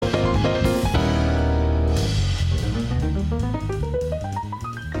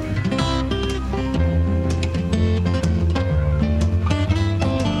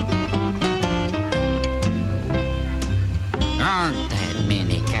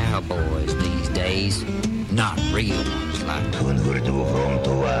cowboys these days. Not real ones like Oh,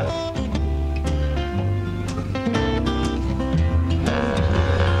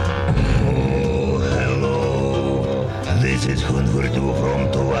 hello. This is Hunhurtu from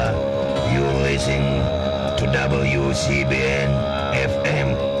Tuva. You're listening to WCBN FM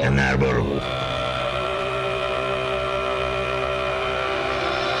Ann Arbor.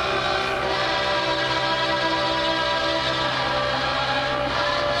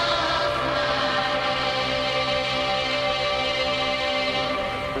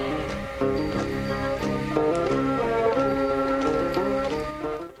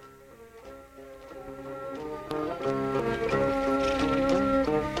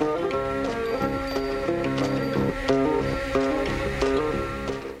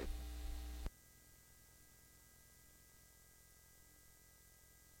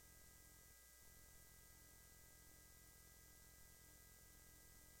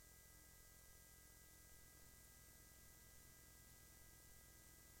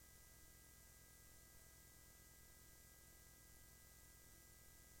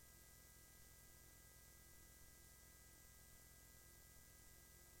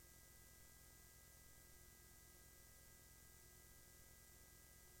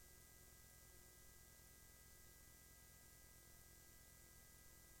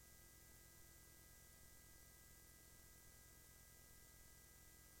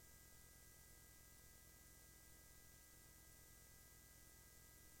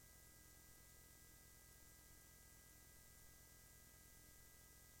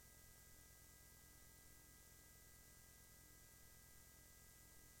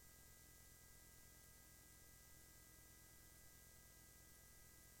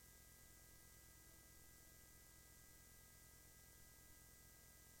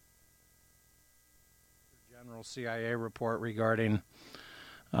 General CIA report regarding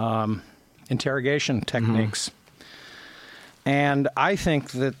interrogation techniques. And I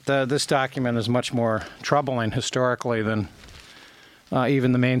think that this document is much more troubling historically than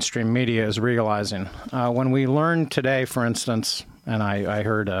even the mainstream media is realizing. When we learned today, for instance, and I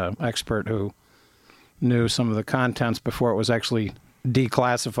heard an expert who knew some of the contents before it was actually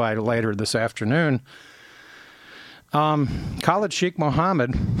declassified later this afternoon, Khalid Sheikh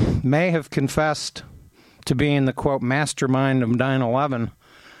Mohammed may have confessed to being the, quote, mastermind of 9/11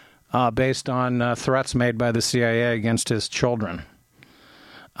 based on threats made by the CIA against his children.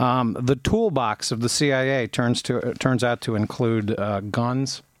 The toolbox of the CIA turns out to include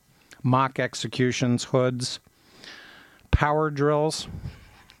guns, mock executions, hoods, power drills.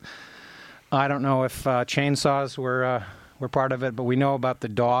 I don't know if chainsaws were part of it, but we know about the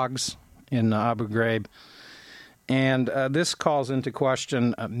dogs in Abu Ghraib. And this calls into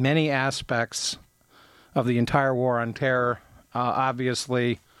question many aspects of the entire war on terror.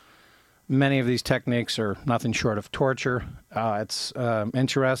 Obviously, many of these techniques are nothing short of torture. It's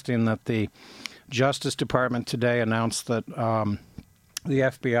interesting that the Justice Department today announced that the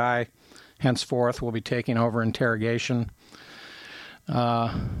FBI henceforth will be taking over interrogation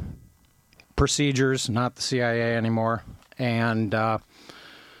procedures, not the CIA anymore. And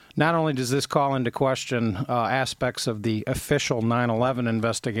not only does this call into question aspects of the official 9/11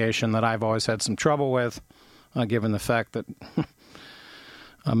 investigation that I've always had some trouble with, given the fact that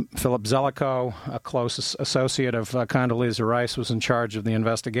Philip Zelikow, a close associate of Condoleezza Rice, was in charge of the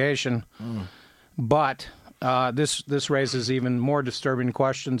investigation. But this raises even more disturbing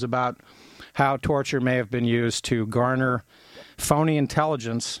questions about how torture may have been used to garner phony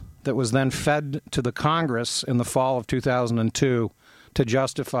intelligence that was then fed to the Congress in the fall of 2002 to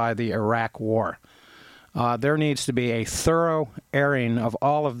justify the Iraq War. There needs to be a thorough airing of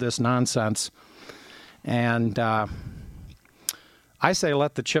all of this nonsense. And I say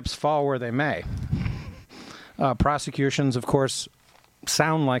let the chips fall where they may. Prosecutions, of course,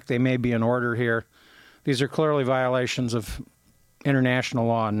 sound like they may be in order here. These are clearly violations of international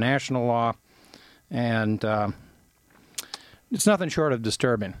law and national law. And it's nothing short of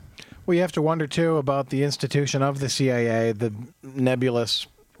disturbing. Well, you have to wonder, too, about the institution of the CIA, the nebulous,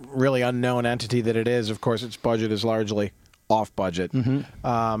 really unknown entity that it is. Of course, its budget is largely off budget.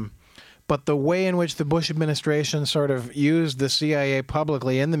 But the way in which the Bush administration sort of used the CIA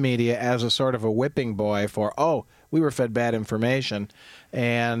publicly in the media as a sort of a whipping boy for, oh, we were fed bad information,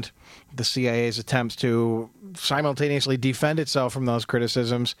 and the CIA's attempts to simultaneously defend itself from those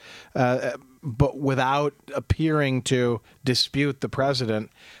criticisms, but without appearing to dispute the president.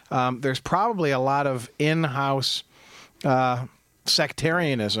 There's probably a lot of in-house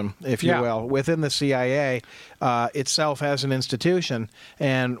sectarianism, if you Yeah. will, within the CIA itself as an institution.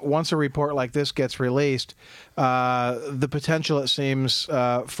 And once a report like this gets released, the potential, it seems,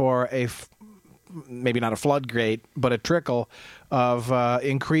 for maybe not a floodgate, but a trickle of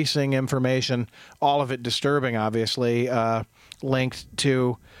increasing information, all of it disturbing, obviously, linked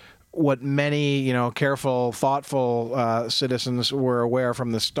to what many, careful, thoughtful citizens were aware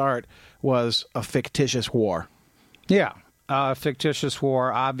from the start was a fictitious war. Yeah. Fictitious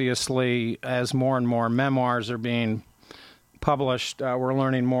war, obviously, as more and more memoirs are being published, we're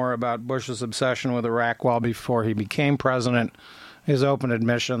learning more about Bush's obsession with Iraq well before he became president. His open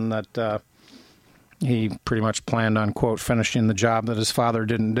admission that he pretty much planned on, quote, finishing the job that his father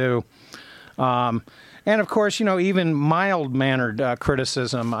didn't do. And, of course, even mild-mannered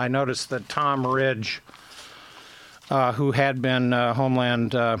criticism. I noticed that Tom Ridge, who had been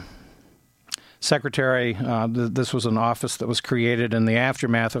Homeland Secretary, this was an office that was created in the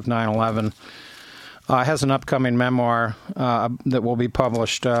aftermath of 9/11, has an upcoming memoir that will be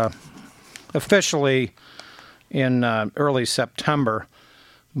published officially in early September.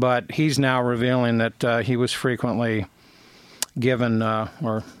 But he's now revealing that he was frequently given,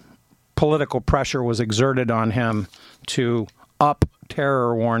 or political pressure was exerted on him to up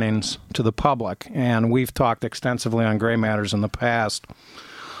terror warnings to the public. And we've talked extensively on Gray Matters in the past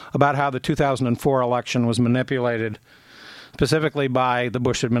about how the 2004 election was manipulated specifically by the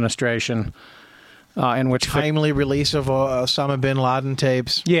Bush administration, in which Timely release of Osama bin Laden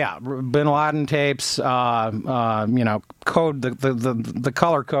tapes. Yeah, bin Laden tapes, code the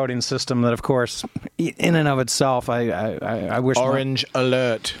color coding system that, of course, in and of itself, I wish Orange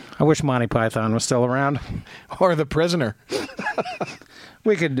Alert. I wish Monty Python was still around, Or The Prisoner.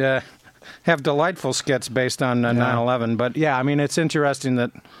 We could have delightful skits based on 9/11. But yeah, I mean, it's interesting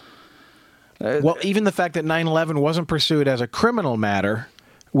that. Well, even the fact that 9/11 wasn't pursued as a criminal matter,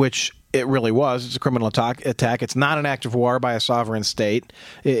 which it really was. It's a criminal attack. It's not an act of war by a sovereign state.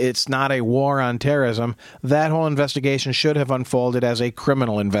 It's not a war on terrorism. That whole investigation should have unfolded as a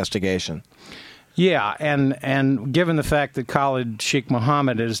criminal investigation. Yeah, and given the fact that Khalid Sheikh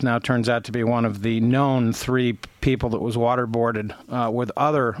Mohammed now turns out to be one of the known 3 people that was waterboarded with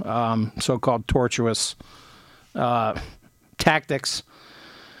other so-called tortuous tactics,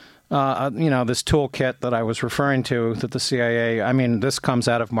 this toolkit that I was referring to that the CIA, I mean, this comes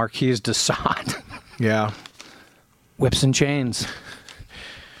out of Marquis de Sade. Yeah. Whips and chains.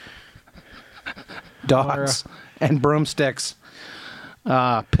 Dogs and broomsticks.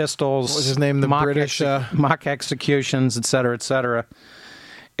 Pistols. What was his name? The British mock executions, et cetera, et cetera.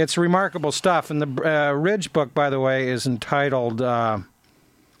 It's remarkable stuff. And the Ridge book, by the way, is entitled The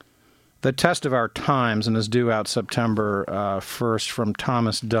Test of Our Times and is due out September 1st from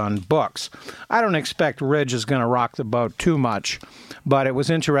Thomas Dunn Books. I don't expect Ridge is going to rock the boat too much, but it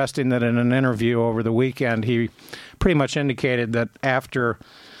was interesting that in an interview over the weekend, he pretty much indicated that after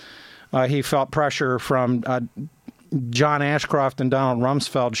he felt pressure from John Ashcroft and Donald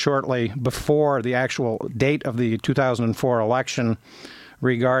Rumsfeld shortly before the actual date of the 2004 election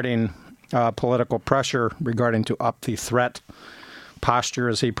regarding political pressure regarding to up the threat posture,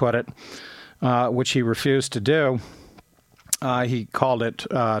 as he put it, which he refused to do. He called it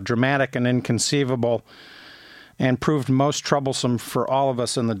dramatic and inconceivable and proved most troublesome for all of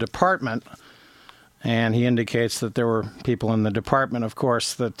us in the department. And he indicates that there were people in the department, of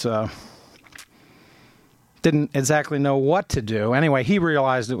course, that didn't exactly know what to do. Anyway, he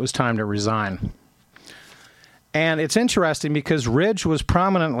realized it was time to resign. And it's interesting because Ridge was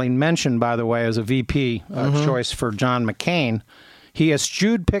prominently mentioned, by the way, as a VP choice for John McCain. He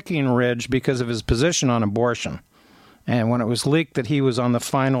eschewed picking Ridge because of his position on abortion. And when it was leaked that he was on the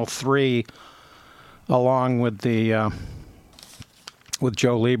final 3, along with with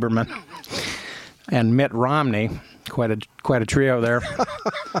Joe Lieberman and Mitt Romney, quite a trio there.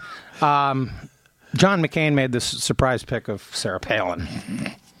 John McCain made this surprise pick of Sarah Palin,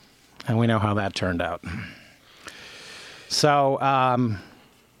 and we know how that turned out. So I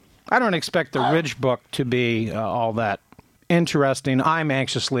don't expect the Ridge book to be all that interesting. I'm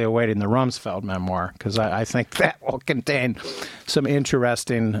anxiously awaiting the Rumsfeld memoir because I think that will contain some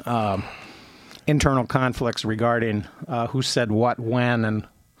interesting internal conflicts regarding who said what when and.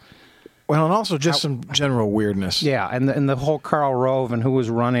 Well, and also just some general weirdness. Yeah, and the whole Karl Rove and who was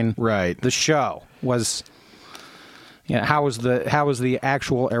running the show was, how was the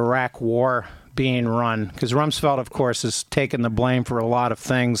actual Iraq war being run? Because Rumsfeld, of course, has taken the blame for a lot of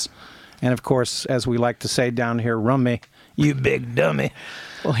things, and of course, as we like to say down here, rummy, you big dummy.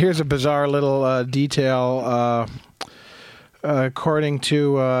 Well, here's a bizarre little detail. according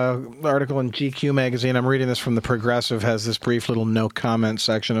to an article in GQ magazine, I'm reading this from The Progressive, has this brief little no comment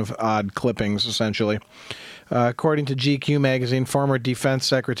section of odd clippings, essentially. According to GQ magazine, former Defense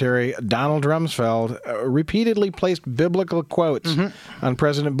Secretary Donald Rumsfeld repeatedly placed biblical quotes on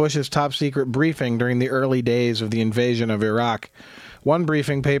President Bush's top-secret briefing during the early days of the invasion of Iraq. One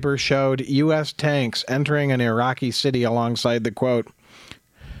briefing paper showed U.S. tanks entering an Iraqi city alongside the quote,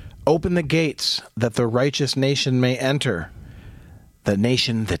 "Open the gates that the righteous nation may enter, the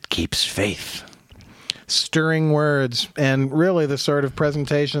nation that keeps faith." Stirring words, and really the sort of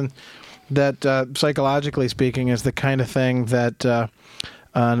presentation that, psychologically speaking, is the kind of thing that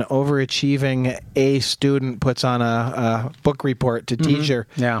an overachieving A student puts on a book report to teacher.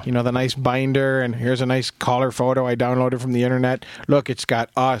 Yeah. You know, the nice binder, and here's a nice color photo I downloaded from the internet. Look, it's got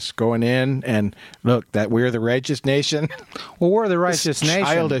us going in, and look, that we're the righteous nation. Well, we're the righteous nation.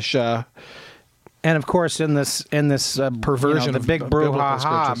 Childish. And of course, in this Perversion the of big biblical brouhaha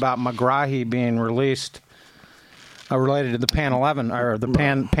scriptures. about McGrahy being released, related to the Pan 11 or the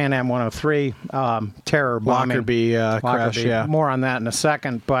Pan Am 103 terror bombing, Lockerbie crash. Yeah. More on that in a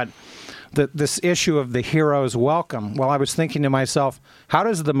second, but this issue of the hero's welcome. Well, I was thinking to myself, how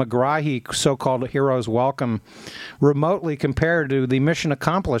does the McGrahy so-called hero's welcome remotely compare to the mission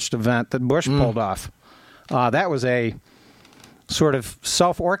accomplished event that Bush pulled off? That was a sort of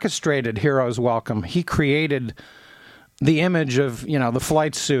self-orchestrated hero's welcome. He created the image of, the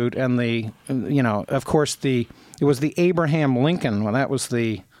flight suit and of course it was the Abraham Lincoln. Well, that was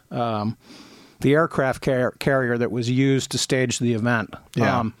the aircraft carrier that was used to stage the event.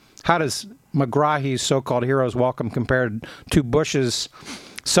 Yeah. How does McGrahy's so-called hero's welcome compare to Bush's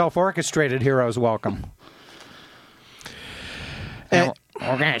self-orchestrated hero's welcome? And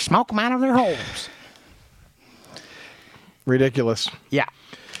we're going to smoke them out of their holes. Ridiculous. Yeah.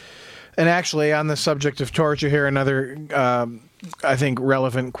 And actually, on the subject of torture here, another, I think,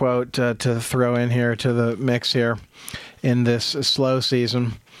 relevant quote to throw in here to the mix here in this slow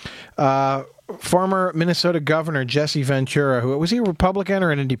season. Former Minnesota Governor Jesse Ventura, was he a Republican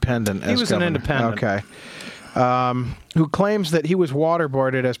or an independent? He was governor? An independent. Okay. Who claims that he was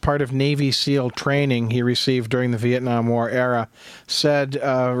waterboarded as part of Navy SEAL training he received during the Vietnam War era, said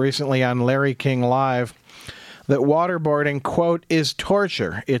recently on Larry King Live that waterboarding, quote, is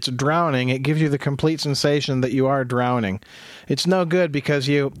torture. It's drowning. It gives you the complete sensation that you are drowning. It's no good because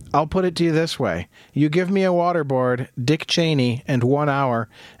I'll put it to you this way. You give me a waterboard, Dick Cheney, and 1 hour,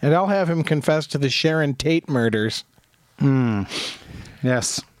 and I'll have him confess to the Sharon Tate murders.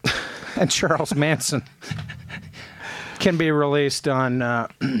 Yes. And Charles Manson can be released on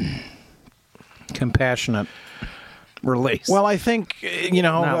compassionate release. Well, I think,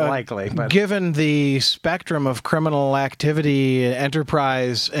 not likely, but given the spectrum of criminal activity,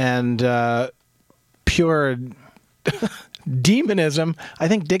 enterprise, and pure demonism, I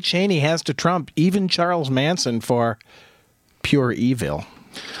think Dick Cheney has to trump even Charles Manson for pure evil.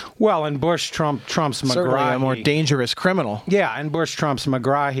 Well, and Bush trumps McGrahy. Certainly a more dangerous criminal. Yeah, and Bush trumps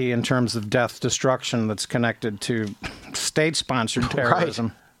McGrahy in terms of death destruction that's connected to state-sponsored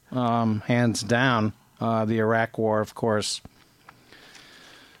terrorism, hands down. The Iraq War, of course,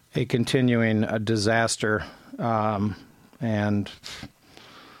 a continuing disaster. And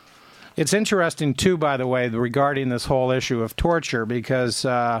it's interesting, too, by the way, regarding this whole issue of torture, because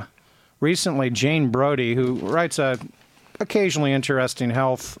recently Jane Brody, who writes a occasionally interesting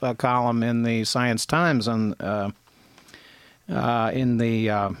health column in the Science Times in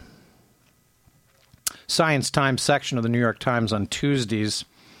the Science Times section of the New York Times on Tuesdays,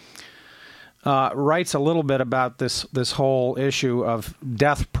 writes a little bit about this whole issue of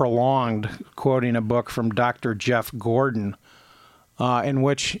death prolonged, quoting a book from Dr. Jeff Gordon, in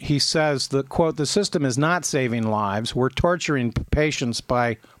which he says that, quote, the system is not saving lives. We're torturing patients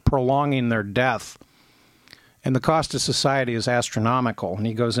by prolonging their death. And the cost to society is astronomical. And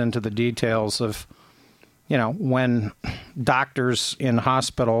he goes into the details of, when doctors in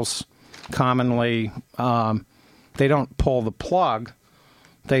hospitals commonly, they don't pull the plug.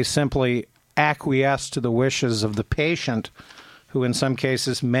 They simply acquiesce to the wishes of the patient, who in some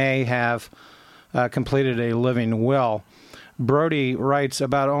cases may have completed a living will. Brody writes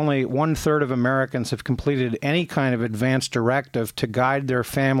about only 1/3 of Americans have completed any kind of advance directive to guide their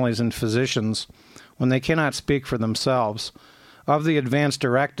families and physicians when they cannot speak for themselves. Of the advance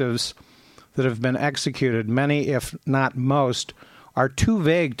directives that have been executed, many, if not most, are too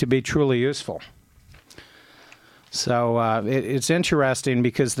vague to be truly useful. So it's interesting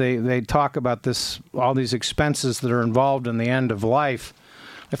because they talk about all these expenses that are involved in the end of life.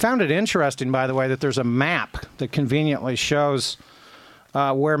 I found it interesting, by the way, that there's a map that conveniently shows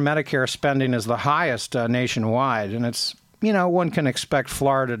where Medicare spending is the highest nationwide, and it's one can expect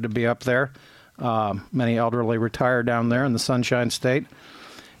Florida to be up there. Many elderly retire down there in the Sunshine State.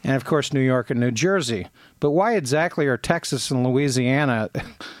 And, of course, New York and New Jersey. But why exactly are Texas and Louisiana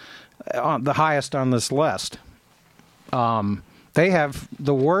the highest on this list? They have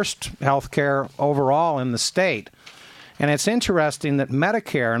the worst health care overall in the state. And it's interesting that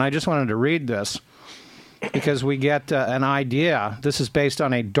Medicare, and I just wanted to read this because we get an idea. This is based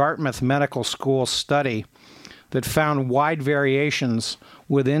on a Dartmouth Medical School study that found wide variations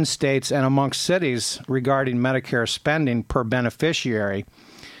within states and amongst cities regarding Medicare spending per beneficiary.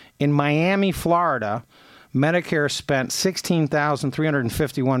 In Miami, Florida, Medicare spent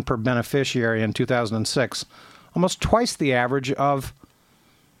 $16,351 per beneficiary in 2006, almost twice the average of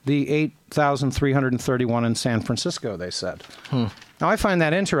the $8,331 in San Francisco, they said. Now, I find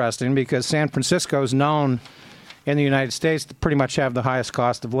that interesting because San Francisco is known in the United States to pretty much have the highest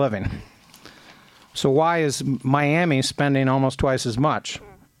cost of living. So why is Miami spending almost twice as much?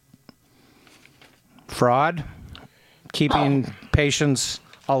 Fraud? Keeping patients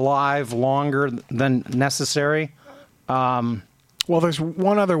alive longer than necessary? Well, there's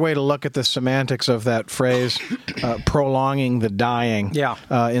one other way to look at the semantics of that phrase, prolonging the dying,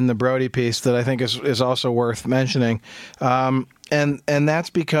 in the Brody piece that I think is also worth mentioning. And that's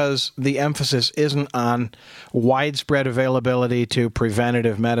because the emphasis isn't on widespread availability to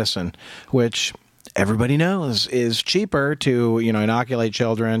preventative medicine, which everybody knows is cheaper to inoculate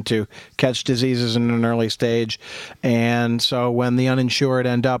children, to catch diseases in an early stage. And so when the uninsured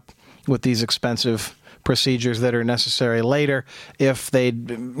end up with these expensive procedures that are necessary later, if they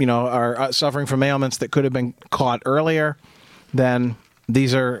are suffering from ailments that could have been caught earlier, then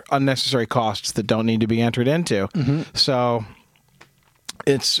these are unnecessary costs that don't need to be entered into. So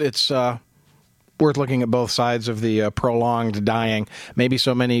it's worth looking at both sides of the prolonged dying. Maybe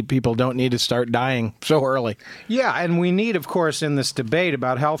so many people don't need to start dying so early. Yeah, and we need, of course, in this debate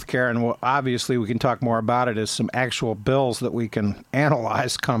about health care, and obviously we can talk more about it, is some actual bills that we can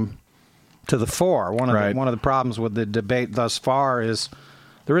analyze come to the fore. One of the problems with the debate thus far is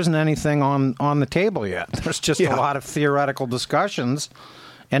there isn't anything on the table yet. There's just a lot of theoretical discussions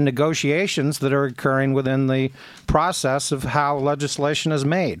and negotiations that are occurring within the process of how legislation is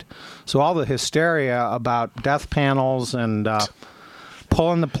made. So all the hysteria about death panels and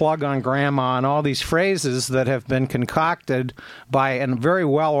pulling the plug on grandma and all these phrases that have been concocted by a very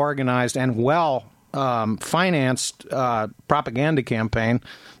well-organized and financed propaganda campaign.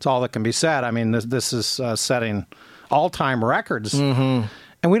 It's all that can be said. I mean, this is setting all-time records.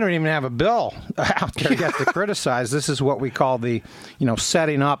 And we don't even have a bill out there yet to criticize. This is what we call the,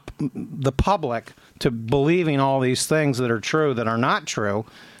 setting up the public to believing all these things that are true that are not true.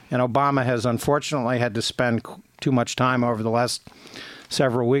 And Obama has unfortunately had to spend too much time over the last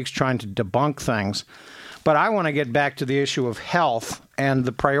several weeks trying to debunk things. But I want to get back to the issue of health and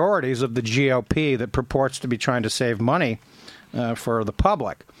the priorities of the GOP that purports to be trying to save money for the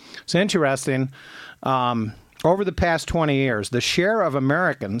public. It's interesting. Over the past 20 years, the share of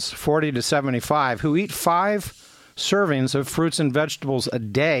Americans 40 to 75 who eat 5 servings of fruits and vegetables a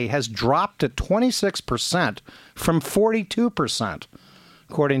day has dropped to 26% from 42%,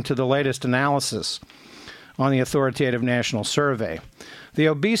 according to the latest analysis on the authoritative national survey. The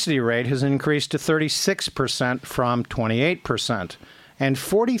obesity rate has increased to 36% from 28%, and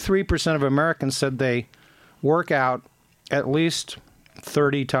 43% of Americans said they work out at least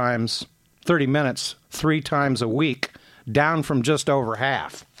 30 minutes 3 times a week, down from just over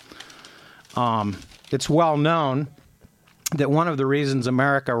half. It's well known that one of the reasons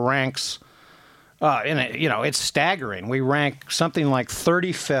America ranks, it's staggering. We rank something like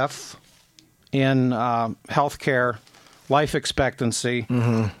 35th in healthcare life expectancy,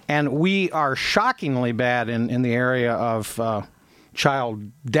 and we are shockingly bad in the area of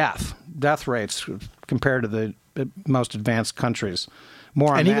child death rates compared to the most advanced countries.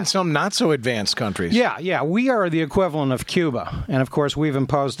 Even some not so advanced countries. Yeah. We are the equivalent of Cuba. And, of course, we've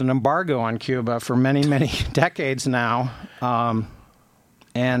imposed an embargo on Cuba for many, many decades now.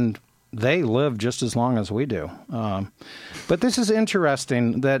 And they live just as long as we do. But this is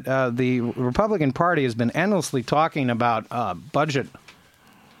interesting that the Republican Party has been endlessly talking about budget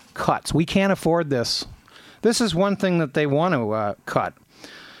cuts. We can't afford this. This is one thing that they want to cut.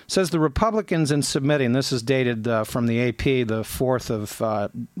 Says the Republicans in submitting, this is dated from the AP, the 4th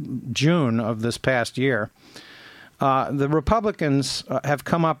of June of this past year, the Republicans have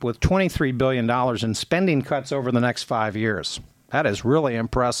come up with $23 billion in spending cuts over the next 5 years. That is really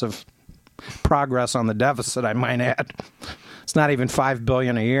impressive progress on the deficit, I might add. It's not even $5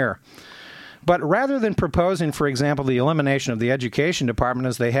 billion a year. But rather than proposing, for example, the elimination of the education department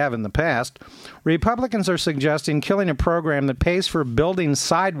as they have in the past, Republicans are suggesting killing a program that pays for building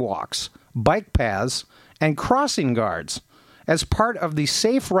sidewalks, bike paths, and crossing guards as part of the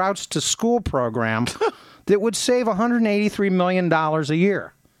Safe Routes to School program that would save $183 million a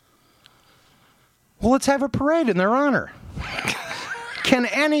year. Well, let's have a parade in their honor. Can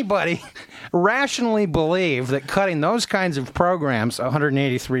anybody rationally believe that cutting those kinds of programs,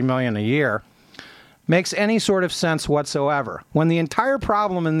 $183 million a year, makes any sort of sense whatsoever? When the entire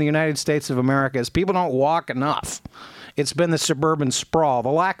problem in the United States of America is people don't walk enough. It's been the suburban sprawl, the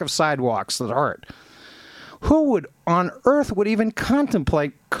lack of sidewalks that hurt. Who on earth would even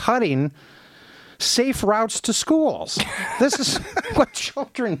contemplate cutting safe routes to schools? This is what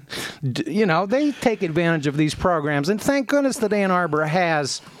children, they take advantage of these programs. And thank goodness that Ann Arbor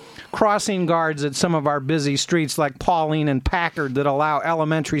has crossing guards at some of our busy streets like Pauline and Packard that allow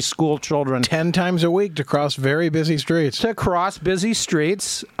elementary school children 10 times a week to cross very busy streets. To cross busy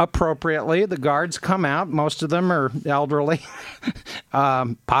streets appropriately. The guards come out. Most of them are elderly,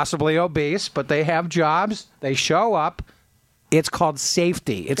 possibly obese, but they have jobs. They show up. It's called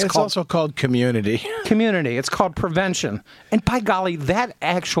safety. It's also called community. Community. It's called prevention. And by golly, that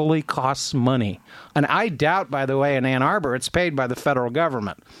actually costs money. And I doubt, by the way, in Ann Arbor, it's paid by the federal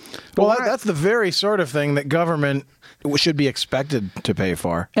government. Well, that's the very sort of thing that government should be expected to pay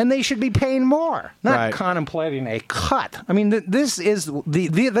for. And they should be paying more, not right. contemplating a cut. I mean, this is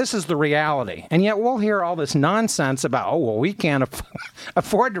the reality. And yet we'll hear all this nonsense about, we can't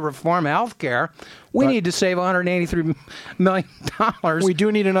afford to reform health care. We need to save $183 million. We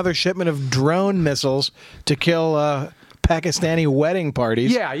do need another shipment of drone missiles to kill Pakistani wedding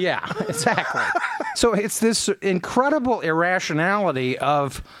parties. Yeah, exactly. So it's this incredible irrationality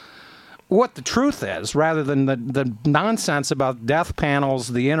of what the truth is, rather than the nonsense about death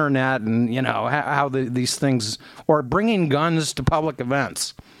panels, the internet, and how these things, or bringing guns to public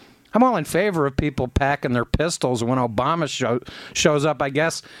events. I'm all in favor of people packing their pistols when Obama shows up, I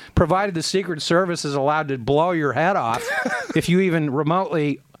guess, provided the Secret Service is allowed to blow your head off if you even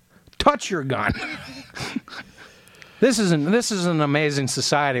remotely touch your gun. This is an amazing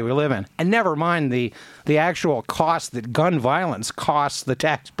society we live in. And never mind the actual cost that gun violence costs the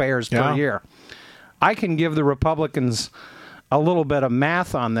taxpayers per year. I can give the Republicans a little bit of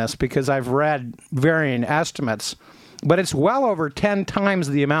math on this because I've read varying estimates. But it's well over 10 times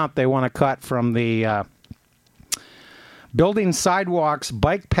the amount they want to cut from the building sidewalks,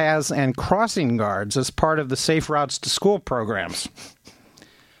 bike paths, and crossing guards as part of the Safe Routes to School programs.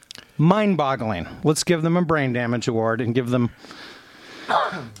 Mind-boggling. Let's give them a brain damage award and give them,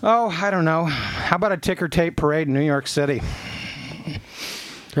 I don't know. How about a ticker tape parade in New York City?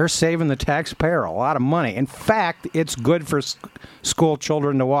 They're saving the taxpayer a lot of money. In fact, it's good for school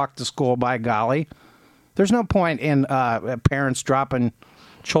children to walk to school, by golly. There's no point in parents dropping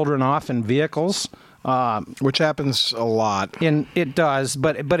children off in vehicles, which happens a lot. It does,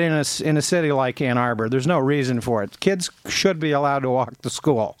 but in a city like Ann Arbor, there's no reason for it. Kids should be allowed to walk to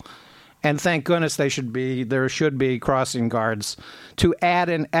school, and thank goodness there should be crossing guards to add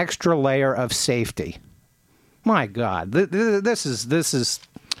an extra layer of safety. My God, this is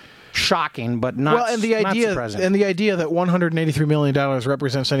shocking, but not. Well, and the idea that $183 million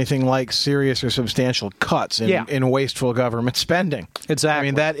represents anything like serious or substantial cuts in wasteful government spending. Exactly. I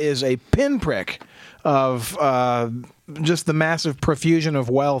mean, that is a pinprick of just the massive profusion of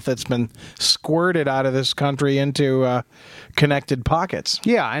wealth that's been squirted out of this country into connected pockets.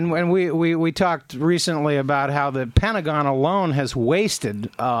 Yeah, and we talked recently about how the Pentagon alone has wasted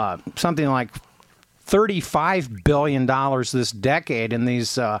something like $35 billion this decade in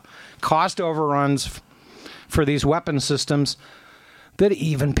these cost overruns for these weapon systems that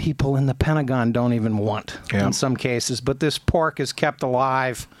even people in the Pentagon don't even want in some cases. But this pork is kept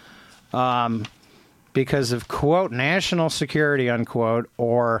alive because of, quote, national security, unquote,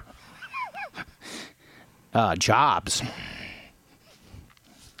 or jobs.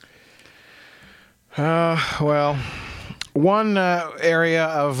 Well, one area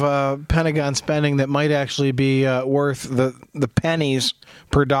of Pentagon spending that might actually be worth the pennies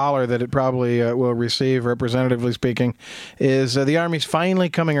per dollar that it probably will receive, representatively speaking, is the Army's finally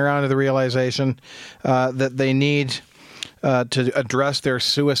coming around to the realization that they need to address their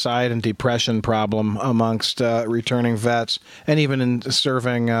suicide and depression problem amongst returning vets, and even in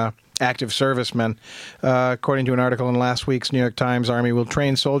serving active servicemen. According to an article in last week's New York Times, Army will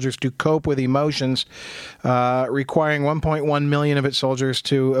train soldiers to cope with emotions, requiring 1.1 million of its soldiers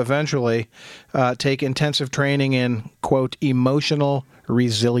to eventually take intensive training in, quote, emotional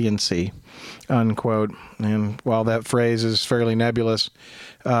resiliency, unquote. And while that phrase is fairly nebulous,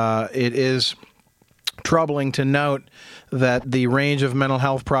 it is troubling to note that the range of mental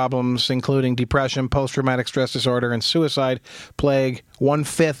health problems, including depression, post-traumatic stress disorder, and suicide, plague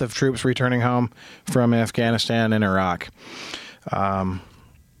 1/5 of troops returning home from Afghanistan and Iraq.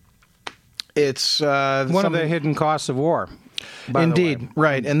 It's one of the hidden costs of war. Indeed,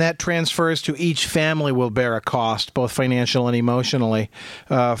 right. And that transfers to each family will bear a cost, both financial and emotionally,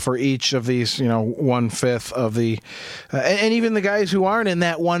 for each of these, 1/5 of the, and even the guys who aren't in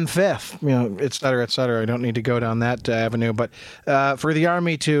that 1/5, et cetera, et cetera. I don't need to go down that avenue. But for the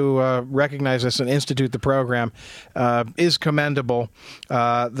Army to recognize this and institute the program is commendable.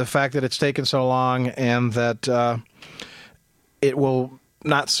 The fact that it's taken so long and that it will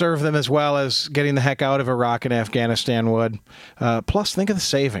not serve them as well as getting the heck out of Iraq and Afghanistan would. Plus, think of the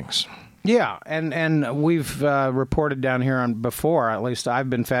savings. Yeah, and we've reported down here on before, at least I've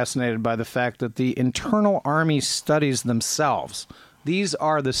been fascinated by the fact that the internal Army studies themselves, these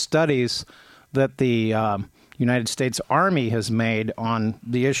are the studies that the United States Army has made on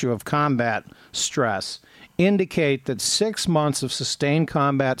the issue of combat stress, indicate that 6 months of sustained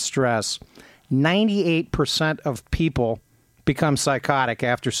combat stress, 98% of people become psychotic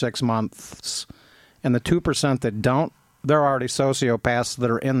after 6 months, and the 2% that don't, they're already sociopaths that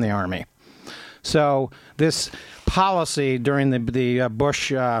are in the Army. So this policy during the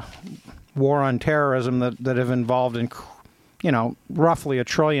Bush war on terrorism that have involved in, roughly $1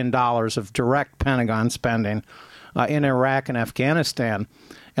 trillion of direct Pentagon spending in Iraq and Afghanistan,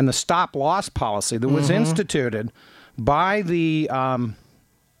 and the stop-loss policy that was instituted by the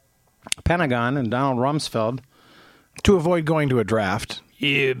Pentagon and Donald Rumsfeld, to avoid going to a draft.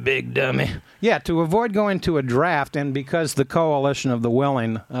 You big dummy. Yeah, to avoid going to a draft, and because the coalition of the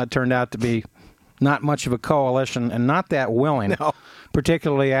willing turned out to be not much of a coalition and not that willing,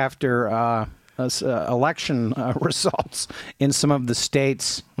 particularly after election results in some of the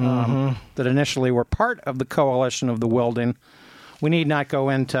states that initially were part of the coalition of the wielding. We need not go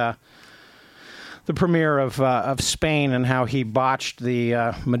into the premier of Spain and how he botched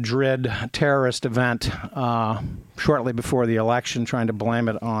the Madrid terrorist event shortly before the election, trying to blame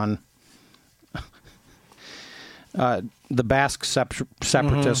it on the Basque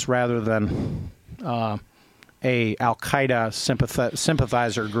separatists rather than a Al-Qaeda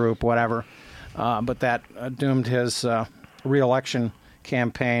sympathizer group, whatever. But that doomed his re-election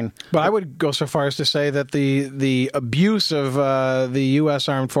campaign. But I would go so far as to say that the abuse of the U.S.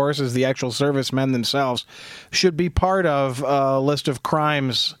 Armed Forces, the actual servicemen themselves, should be part of a list of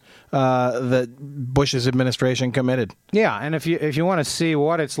crimes that Bush's administration committed. Yeah, and if you want to see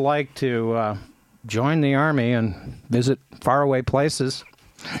what it's like to join the Army and visit faraway places,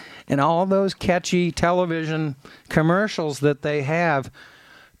 and all those catchy television commercials that they have,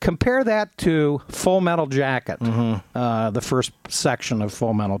 compare that to Full Metal Jacket, the first section of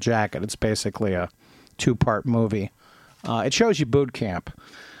Full Metal Jacket. It's basically a 2-part movie. It shows you boot camp,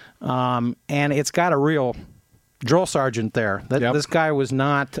 and it's got a real drill sergeant there. This guy was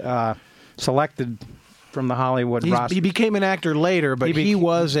not selected from the Hollywood roster. He became an actor later, but he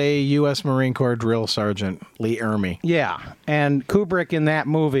was a U.S. Marine Corps drill sergeant, Lee Ermey. Yeah, and Kubrick in that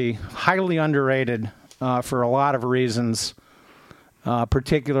movie, highly underrated for a lot of reasons.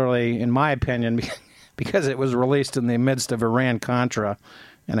 Particularly, in my opinion, because it was released in the midst of Iran-Contra,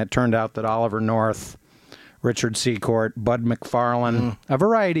 and it turned out that Oliver North, Richard Secord, Bud McFarlane, a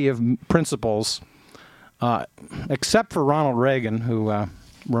variety of principals, except for Ronald Reagan, who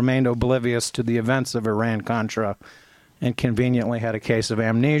remained oblivious to the events of Iran-Contra and conveniently had a case of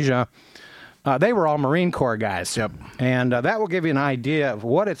amnesia, they were all Marine Corps guys. Yep. And that will give you an idea of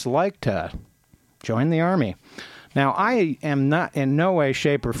what it's like to join the Army. Now, I am not in no way,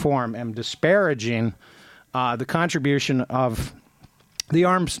 shape, or form am disparaging the contribution of the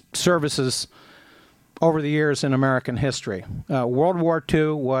armed services over the years in American history. World War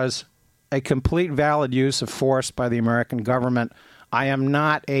II was a complete valid use of force by the American government. I am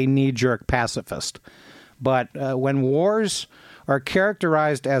not a knee-jerk pacifist. But when wars are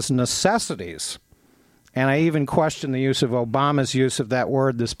characterized as necessities, and I even question the use of Obama's use of that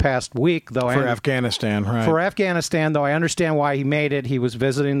word this past week, though. For Afghanistan, right. For Afghanistan, though I understand why he made it. He was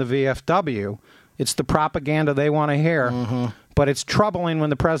visiting the VFW. It's the propaganda they want to hear. But it's troubling when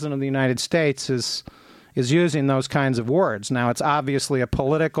the President of the United States is using those kinds of words. Now, it's obviously a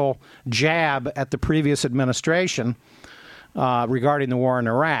political jab at the previous administration. regarding the war in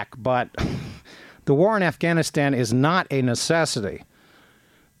Iraq, but the war in Afghanistan is not a necessity.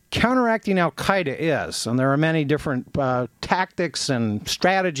 Counteracting al-Qaeda is, and there are many different tactics and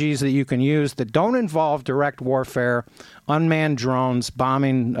strategies that you can use that don't involve direct warfare, unmanned drones,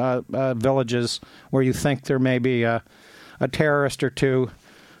 bombing villages where you think there may be a terrorist or two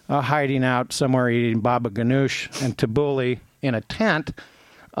hiding out somewhere eating baba ganoush and tabbouleh in a tent.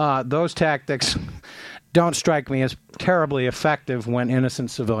 Those tactics don't strike me as terribly effective when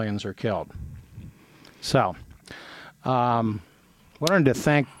innocent civilians are killed. So, wanted to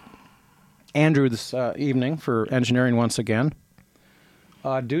thank Andrew this evening for engineering once again.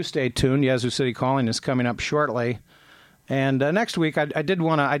 Do stay tuned. Yazoo City Calling is coming up shortly. And next week, I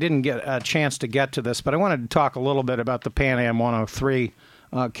didn't get a chance to get to this, but I wanted to talk a little bit about the Pan Am 103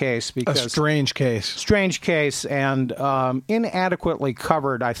 case. Because a strange case. Strange case, and inadequately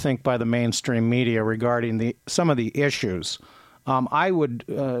covered, I think, by the mainstream media regarding some of the issues. I would...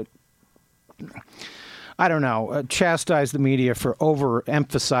 chastise the media for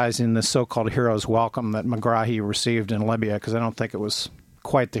overemphasizing the so-called hero's welcome that Megrahi received in Libya, because I don't think it was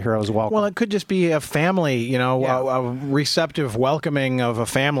quite the hero's welcome. Well, it could just be a family, a receptive welcoming of a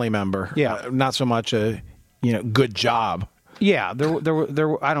family member. Yeah. Not so much a, good job. Yeah,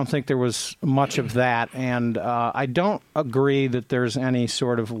 there. I don't think there was much of that, and I don't agree that there's any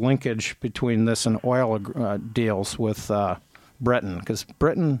sort of linkage between this and oil deals with Britain, because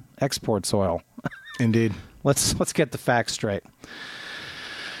Britain exports oil. Indeed. Let's get the facts straight.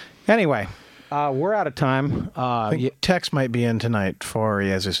 Anyway, we're out of time. I think Tex might be in tonight for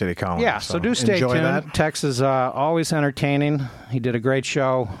Yazoo City Calling. Yeah, so do stay tuned. That. Tex is always entertaining. He did a great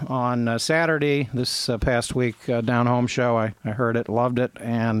show on Saturday this past week, Down Home show. I heard it, loved it.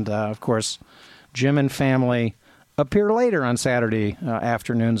 And, of course, Jim and family appear later on Saturday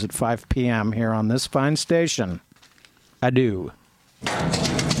afternoons at 5 p.m. here on this fine station. Adieu.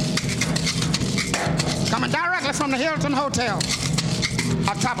 Coming directly from the Hilton Hotel,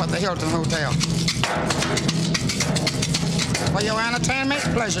 on top of the Hilton Hotel. For your entertainment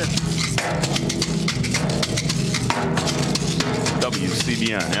pleasure.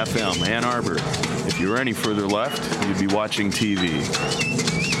 WCBN FM, Ann Arbor. If you were any further left, you'd be watching TV.